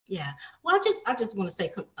Yeah. Well, I just want to say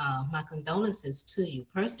my condolences to you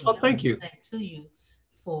Oh, personally. I thank want to you. say to you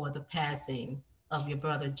for the passing of your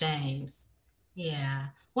brother James. Yeah.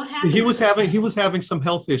 What happened to He him? was having some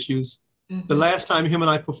health issues. The Mm-hmm. last time him and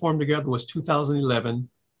I performed together was 2011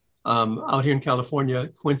 out here in California.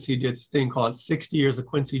 Quincy did this thing called 60 Years of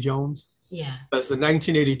Quincy Jones. Yeah. That's in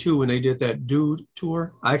 1982 when they did that Dude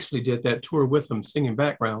tour. I actually did that tour with them singing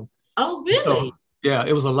background. Oh, So really? yeah,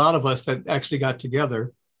 it was a lot of us that actually got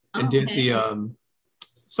together and did Okay. the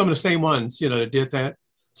some of the same ones, that did that.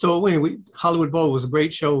 So when we Hollywood Bowl was a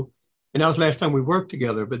great show, and that was the last time we worked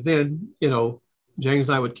together. But then, James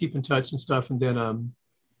and I would keep in touch and stuff. And then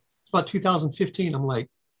it's about 2015. I'm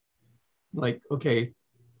okay,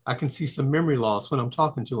 I can see some memory loss when I'm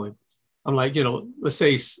talking to him. I'm like, let's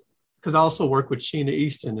say, because I also work with Sheena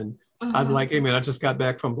Easton, and I'm Uh-huh. like, hey man, I just got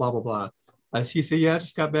back from blah blah blah. She said, yeah, I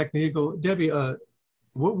just got back. And he'd go, Debbie,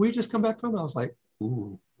 what we just come back from? I was like,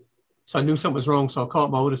 ooh. So I knew something was wrong. So I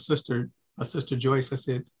called my oldest sister, my sister Joyce. I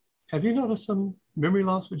said, have you noticed some memory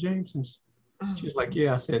loss with James? And she was like,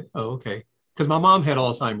 yeah. I said, oh, okay. Because my mom had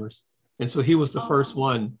Alzheimer's. And so he was the first Oh.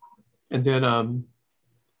 one. And then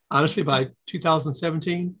honestly, by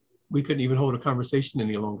 2017, we couldn't even hold a conversation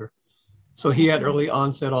any longer. So he had Oh. early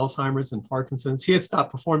onset Alzheimer's and Parkinson's. He had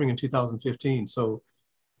stopped performing in 2015. So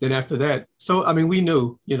then after that, so I mean, we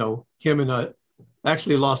knew, him and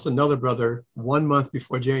actually lost another brother 1 month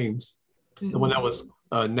before James, the one that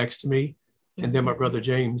Mm-hmm. was next to me, and then Mm-hmm. my brother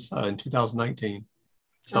James in 2019. Oh,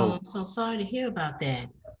 So, I'm so sorry to hear about that.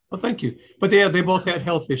 well, thank you. But yeah, they both had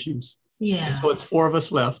health issues, and Yeah. so it's four of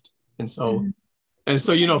us left, and so Mhm.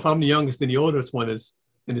 if I'm the youngest, then the oldest one is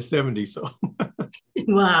in the 70s. So,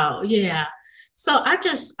 Wow. Yeah. So I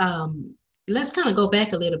just let's kind of go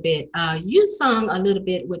back a little bit. You sung a little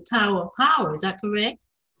bit with Tower of Power. Is that correct?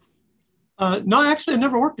 no, actually, I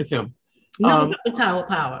never worked with him. No, Um, not with Tower of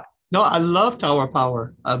Power. no, I love Tower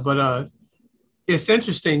Power, but it's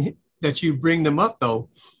interesting that you bring them up though,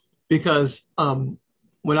 because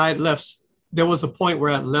when I left, there was a point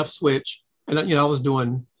where I left Switch, and I was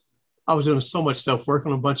doing so much stuff,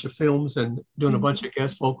 working on a bunch of films and doing a bunch Mm-hmm. of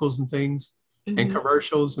guest vocals and things, and Mm-hmm.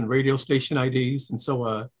 commercials and radio station IDs, and so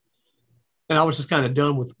and I was just kind of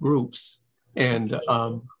done with groups, and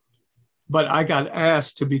Okay. but I got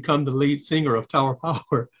asked to become the lead singer of Tower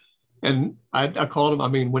Power, and I called them. I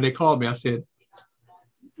mean, when they called me, I said,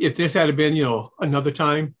 if this had been another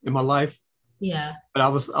time in my life, Yeah. but I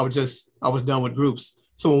was done with groups.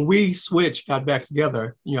 So when we switched, got back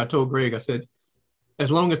together, I told Greg, I said,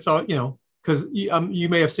 as long as it's all, because you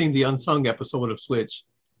may have seen the unsung episode of Switch,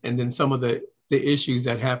 and then some of the issues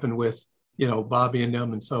that happened with Bobby and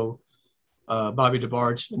them, and so Bobby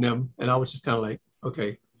DeBarge and them, and I was just kind of like,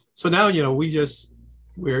 okay. So now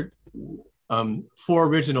we're four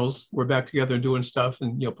originals. We're back together and doing stuff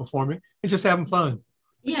and performing and just having fun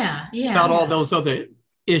Yeah. without Yeah. all those other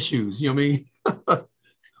issues. You know what I mean? But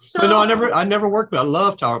no, So, I never worked. But I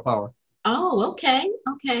love Tower Power. oh, okay.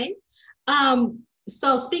 Okay.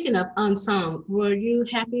 So speaking of unsung, were you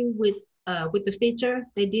happy with the feature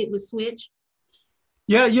they did with Switch?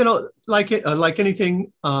 Yeah, like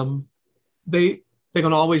anything, they they're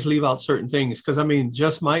gonna always leave out certain things because I mean,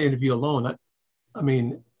 just my interview alone, I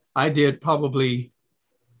mean, I did probably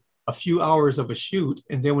a few hours of a shoot,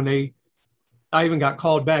 and then I even got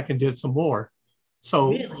called back and did some more.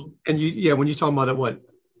 So, Really? and yeah, when you're talking about a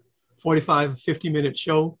 45, 50-minute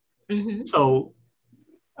show, Mm-hmm. so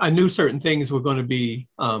I knew certain things were going to be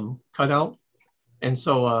cut out, and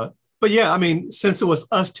so, but yeah, I mean, since it was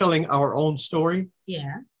us telling our own story,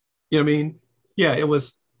 Yeah. you know what I mean? Yeah, it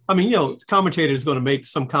was. I mean, the commentator is going to make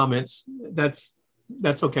some comments. That's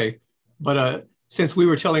okay. But since we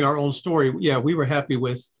were telling our own story, yeah, we were happy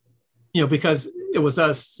with, because it was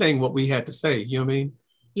us saying what we had to say. You know what I mean?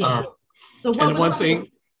 Yeah. Um, So and one thing,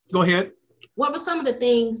 go ahead. what were some of the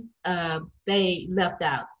things they left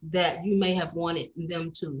out that you may have wanted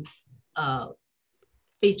them to uh,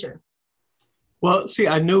 feature? Well, see,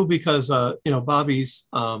 I knew because Bobby's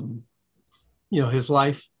his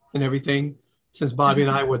life and everything. Since Bobby and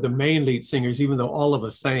Uh-huh. I were the main lead singers, even though all of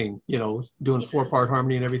us sang, doing Yeah. four-part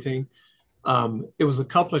harmony and everything, it was a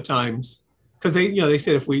couple of times because they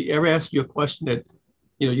said if we ever ask you a question that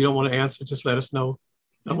you don't want to answer, just let us know.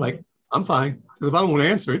 I'm like, Mhm. I'm fine because if I don't want to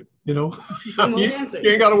answer it, You won't you, answer you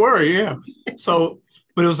it. ain't got to worry. Yeah. So,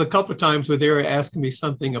 but it was a couple of times where they were asking me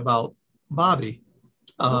something about Bobby,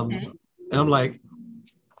 um, Okay. and I'm like,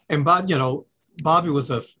 and Bobby was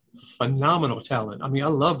a phenomenal talent. I mean, I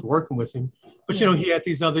loved working with him, but Yeah. he had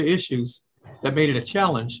these other issues that made it a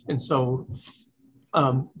challenge, and so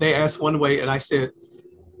they asked one way, and I said,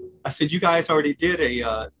 you guys already did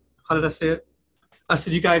a, how did I say it? I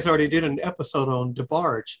said, you guys already did an episode on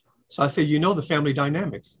DeBarge. So I said, you know the family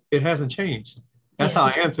dynamics. It hasn't changed. That's Yeah. how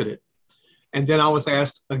I answered it. And then I was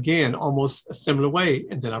asked again, almost a similar way.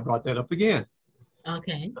 And then I brought that up again.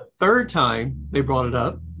 Okay. The third time they brought it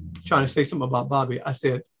up, trying to say something about Bobby, I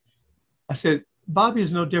said, Bobby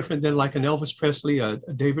is no different than like an Elvis Presley, a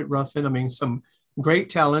David Ruffin. I mean, some great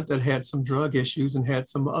talent that had some drug issues and had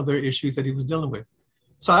some other issues that he was dealing with.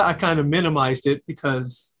 So I kind of minimized it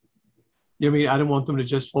because, you know, I mean, I didn't want them to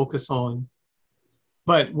just focus on.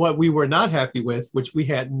 But what we were not happy with, which we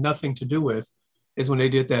had nothing to do with, is when they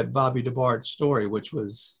did that Bobby DeBarge story, which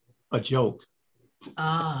was a joke.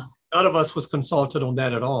 Ah, None of us was consulted on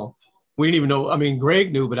that at all. We didn't even know. I mean,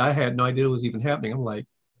 Greg knew, but I had no idea it was even happening. I'm like,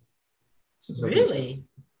 this is like, really?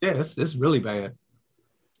 yeah, it's really bad.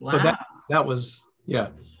 So Wow. that was, yeah.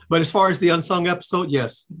 But as far as the unsung episode,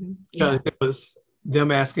 yes, Yeah. it was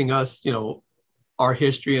them asking us, you know, our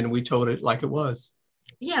history, and we told it like it was.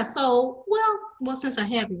 Yeah. So, well, since I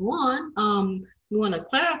have you on, we want to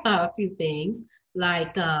clarify a few things.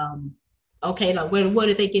 Like, okay, like where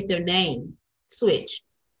did they get their name? Switch.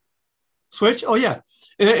 Switch. Oh yeah,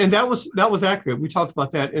 and that was accurate. We talked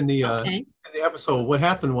about that Okay. in the episode. What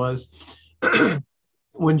happened was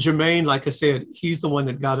when Jermaine, like I said, he's the one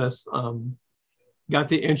that got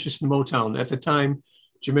the interest in Motown. At the time,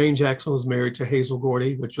 Jermaine Jackson was married to Hazel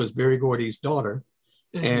Gordy, which was Berry Gordy's daughter.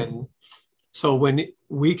 And so when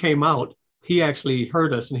we came out, he actually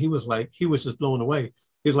heard us, and he was just blown away.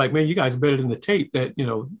 He was like, "Man, you guys are better than the tape that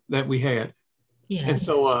that we had." Yeah. And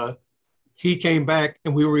so he came back,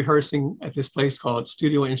 and we were rehearsing at this place called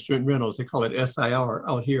Studio Instrument Rentals. They call it SIR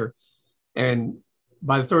out here. And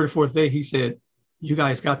by the third or fourth day, he said, "You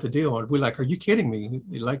guys got the deal." And we're like, "Are you kidding me?"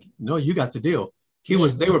 He's like, "No, you got the deal."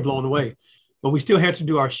 They were blown away, but we still had to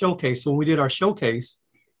do our showcase. So when we did our showcase,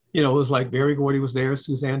 it was like Berry Gordy was there,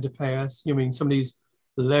 Suzanne DePass. I mean, some of these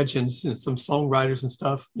legends and some songwriters and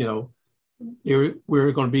stuff, we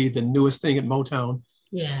were going to be the newest thing at Motown.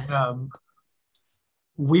 Yeah.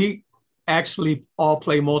 We actually all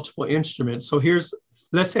play multiple instruments. So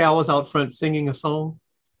let's say I was out front singing a song.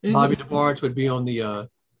 Bobby DeBarge would be on the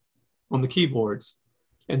keyboards.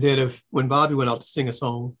 And then when Bobby went out to sing a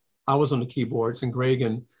song, I was on the keyboards, and Greg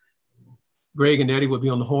and Eddie would be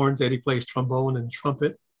on the horns. Eddie plays trombone and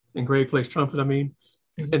trumpet, and Greg plays trumpet, I mean.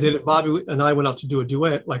 And then if Bobby and I went out to do a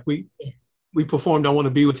duet, like we performed I Want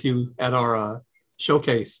to Be With You at our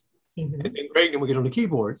showcase. And then Greg would get on the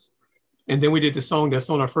keyboards. And then we did the song that's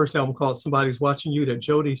on our first album called Somebody's Watching You that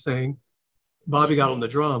Jody sang. Bobby got on the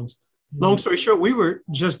drums. Long story short, we were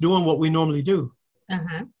just doing what we normally do.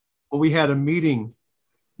 When we had a meeting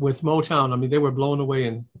with Motown, I mean, they were blown away.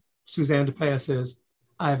 And Suzanne DePass says,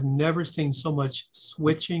 "I've never seen so much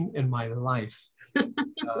switching in my life."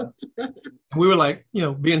 We were like,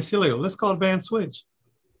 being silly, let's call the band Switch.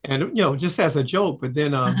 And, just as a joke. But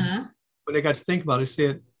then when they got to think about it,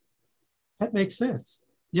 said, that makes sense.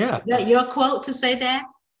 Yeah. Is that your quote to say that?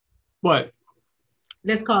 What?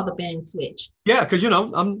 Let's call the band Switch. Yeah, because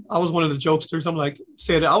I was one of the jokesters. I'm like,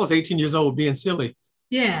 said I was 18 years old being silly.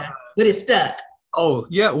 Yeah, but it stuck. Oh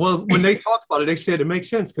yeah. Well, when they talked about it, they said it makes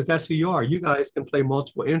sense because that's who you are. You guys can play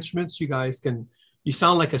multiple instruments. You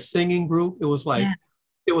sound like a singing group. It was like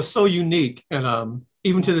it was so unique. And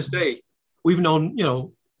even to this day, we've known,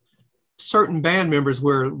 certain band members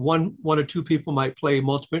where one or two people might play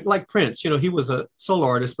multiple, like Prince, he was a solo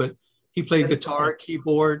artist, but he played guitar,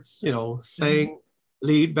 keyboards, sang,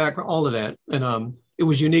 lead, background, all of that. And it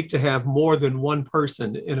was unique to have more than one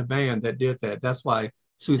person in a band that did that. That's why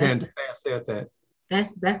Suzanne DePass said that.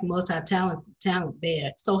 That's multi-talent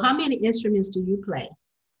there. So how many instruments do you play?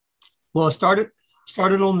 Well, I started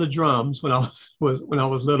on the drums when I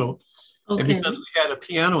was little. Okay. And because we had a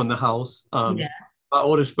piano in the house, my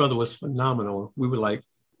oldest brother was phenomenal. We were like,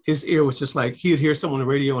 his ear was just like, he'd hear someone on the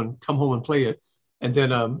radio and come home and play it. And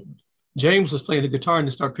then James was playing the guitar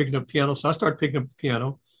and started picking up piano. So I started picking up the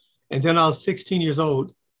piano. And then I was 16 years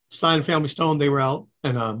old. Sly and Family Stone, they were out.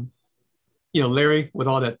 And, Larry with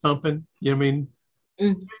all that thumping, you know what I mean?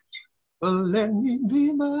 Well, let me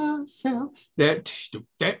be myself. That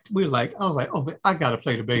we were like, I was like, oh, man, I got to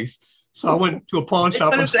play the bass. So I went to a pawn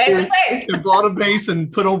shop and bought a bass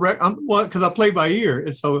and put on because I play by ear.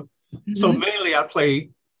 And so mainly I play,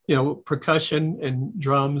 percussion and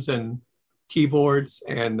drums and keyboards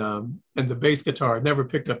and the bass guitar. I never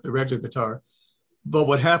picked up the regular guitar. But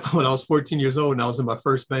what happened when I was 14 years old and I was in my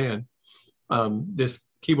first band, this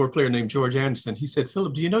keyboard player named George Anderson, he said,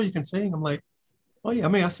 "Philip, do you know you can sing?" I'm like, "Oh yeah, I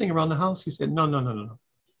mean, I sing around the house." He said, No.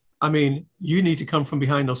 I mean, you need to come from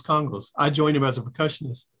behind those congos. I joined him as a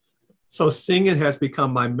percussionist. So singing has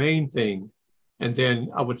become my main thing. And then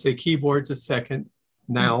I would say keyboards is second.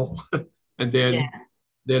 now, and Yeah.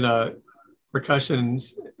 then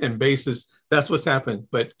percussions and basses. That's what's happened.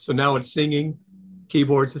 But so now it's singing,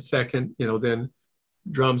 keyboards is second, then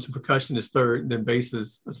drums and percussion is third, and then bass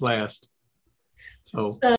is last. So So